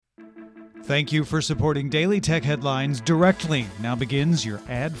Thank you for supporting Daily Tech Headlines directly. Now begins your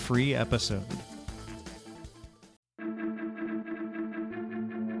ad-free episode.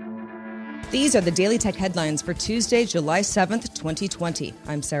 These are the Daily Tech Headlines for Tuesday, July 7th, 2020.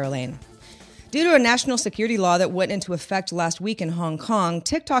 I'm Sarah Lane. Due to a national security law that went into effect last week in Hong Kong,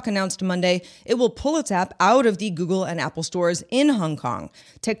 TikTok announced Monday it will pull its app out of the Google and Apple stores in Hong Kong.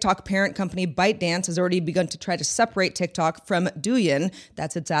 TikTok parent company ByteDance has already begun to try to separate TikTok from Douyin,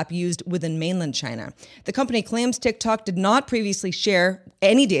 that's its app used within mainland China. The company claims TikTok did not previously share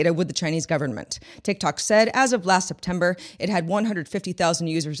any data with the Chinese government. TikTok said as of last September, it had 150,000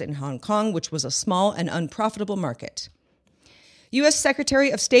 users in Hong Kong, which was a small and unprofitable market. U.S.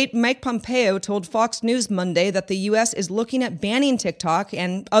 Secretary of State Mike Pompeo told Fox News Monday that the U.S. is looking at banning TikTok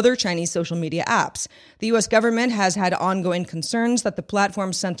and other Chinese social media apps. The U.S. government has had ongoing concerns that the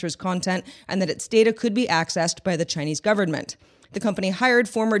platform censors content and that its data could be accessed by the Chinese government. The company hired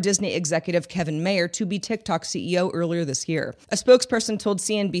former Disney executive Kevin Mayer to be TikTok CEO earlier this year. A spokesperson told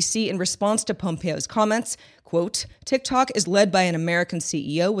CNBC in response to Pompeo's comments, quote, TikTok is led by an American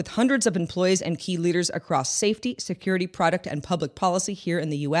CEO with hundreds of employees and key leaders across safety, security, product, and public policy here in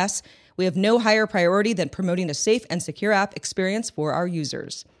the U.S. We have no higher priority than promoting a safe and secure app experience for our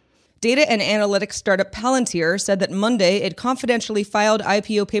users. Data and analytics startup Palantir said that Monday it confidentially filed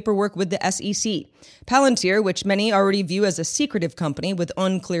IPO paperwork with the SEC. Palantir, which many already view as a secretive company with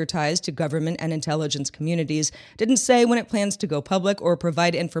unclear ties to government and intelligence communities, didn't say when it plans to go public or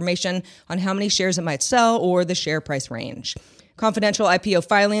provide information on how many shares it might sell or the share price range. Confidential IPO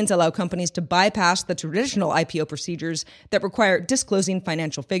filings allow companies to bypass the traditional IPO procedures that require disclosing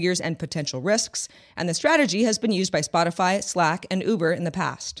financial figures and potential risks, and the strategy has been used by Spotify, Slack, and Uber in the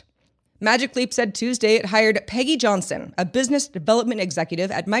past. Magic Leap said Tuesday it hired Peggy Johnson, a business development executive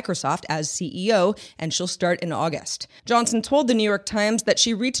at Microsoft, as CEO, and she'll start in August. Johnson told the New York Times that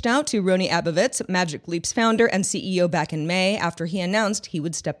she reached out to Roni Abovitz, Magic Leap's founder and CEO, back in May after he announced he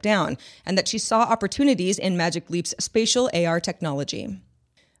would step down, and that she saw opportunities in Magic Leap's spatial AR technology.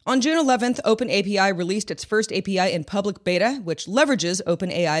 On June 11th, OpenAPI released its first API in public beta, which leverages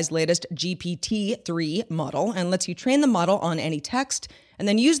OpenAI's latest GPT-3 model and lets you train the model on any text, and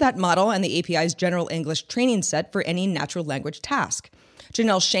then use that model and the API's general English training set for any natural language task.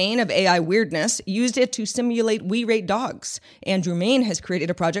 Janelle Shane of AI Weirdness used it to simulate We Rate Dogs. Andrew Main has created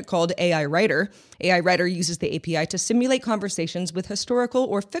a project called AI Writer. AI Writer uses the API to simulate conversations with historical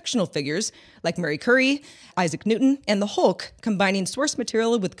or fictional figures like Mary Curie, Isaac Newton, and the Hulk, combining source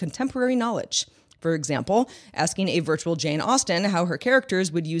material with contemporary knowledge. For example, asking a virtual Jane Austen how her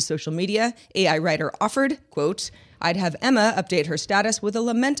characters would use social media, AI Writer offered, quote, I'd have Emma update her status with a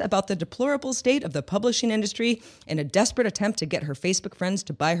lament about the deplorable state of the publishing industry in a desperate attempt to get her Facebook friends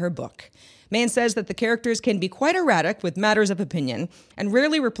to buy her book. Main says that the characters can be quite erratic with matters of opinion and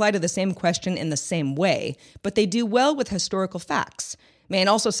rarely reply to the same question in the same way, but they do well with historical facts. Main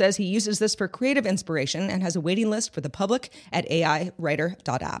also says he uses this for creative inspiration and has a waiting list for the public at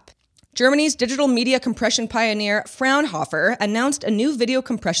aiwriter.app. Germany's digital media compression pioneer Fraunhofer announced a new video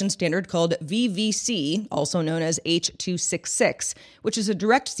compression standard called VVC, also known as H.266, which is a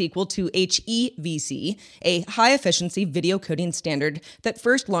direct sequel to HEVC, a high-efficiency video coding standard that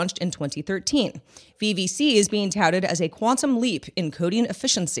first launched in 2013. VVC is being touted as a quantum leap in coding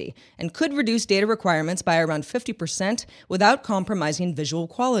efficiency and could reduce data requirements by around 50% without compromising visual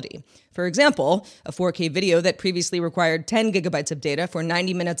quality. For example, a 4K video that previously required 10 gigabytes of data for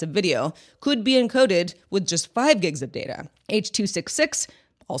 90 minutes of video could be encoded with just 5 gigs of data. H.266,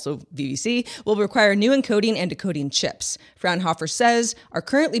 also VVC, will require new encoding and decoding chips. Fraunhofer says are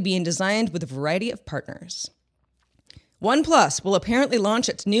currently being designed with a variety of partners. OnePlus will apparently launch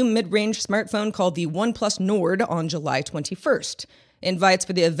its new mid-range smartphone called the OnePlus Nord on July 21st. Invites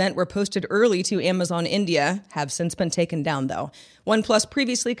for the event were posted early to Amazon India, have since been taken down though. OnePlus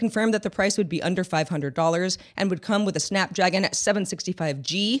previously confirmed that the price would be under $500 and would come with a Snapdragon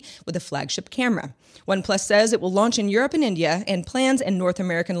 765G with a flagship camera. OnePlus says it will launch in Europe and India and plans a North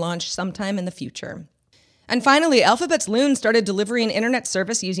American launch sometime in the future. And finally, Alphabet's Loon started delivering internet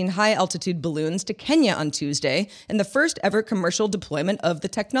service using high-altitude balloons to Kenya on Tuesday in the first ever commercial deployment of the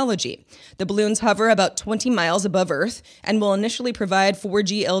technology. The balloons hover about 20 miles above Earth and will initially provide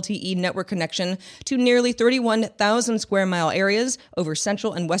 4G LTE network connection to nearly 31,000 square mile areas over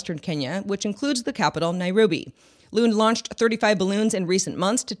central and western Kenya, which includes the capital, Nairobi. Loon launched 35 balloons in recent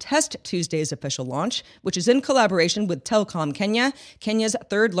months to test Tuesday's official launch, which is in collaboration with Telecom Kenya, Kenya's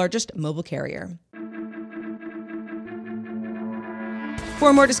third largest mobile carrier.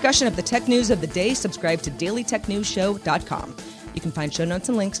 For more discussion of the tech news of the day, subscribe to dailytechnewsshow.com. You can find show notes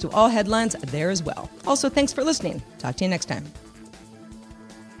and links to all headlines there as well. Also, thanks for listening. Talk to you next time.